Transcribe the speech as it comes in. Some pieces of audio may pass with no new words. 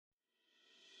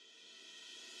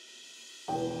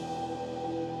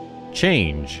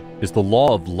Change is the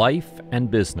law of life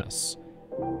and business.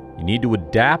 You need to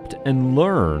adapt and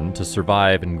learn to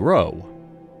survive and grow.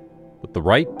 With the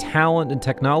right talent and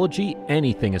technology,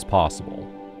 anything is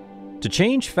possible. To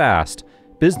change fast,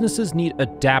 businesses need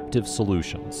adaptive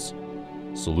solutions.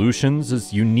 Solutions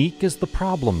as unique as the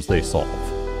problems they solve.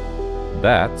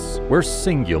 That's where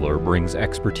Sngular brings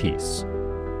expertise.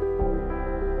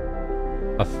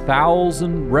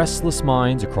 1,000 restless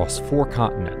minds across 4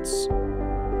 continents.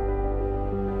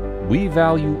 We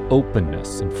value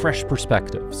openness and fresh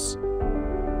perspectives,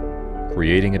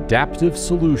 creating adaptive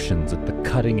solutions at the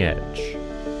cutting edge.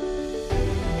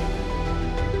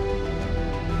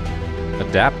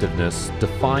 Adaptiveness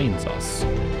defines us.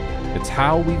 It's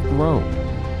how we've grown,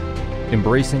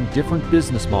 embracing different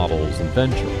business models and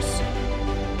ventures,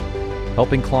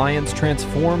 helping clients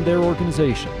transform their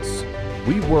organizations.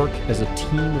 We work as a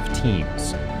team of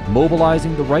teams,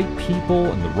 mobilizing the right people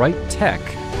and the right tech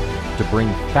to bring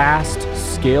fast,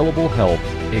 scalable help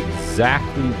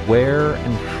exactly where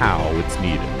and how it's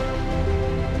needed.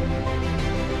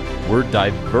 We're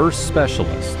diverse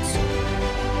specialists,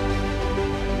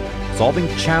 solving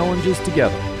challenges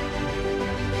together.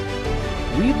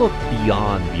 We look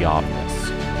beyond the obvious.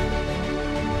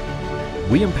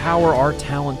 We empower our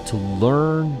talent to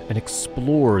learn and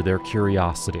explore their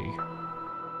curiosity,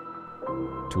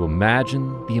 to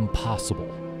imagine the impossible.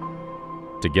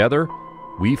 Together,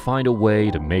 we find a way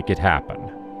to make it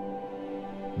happen.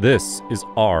 This is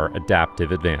our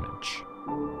adaptive advantage.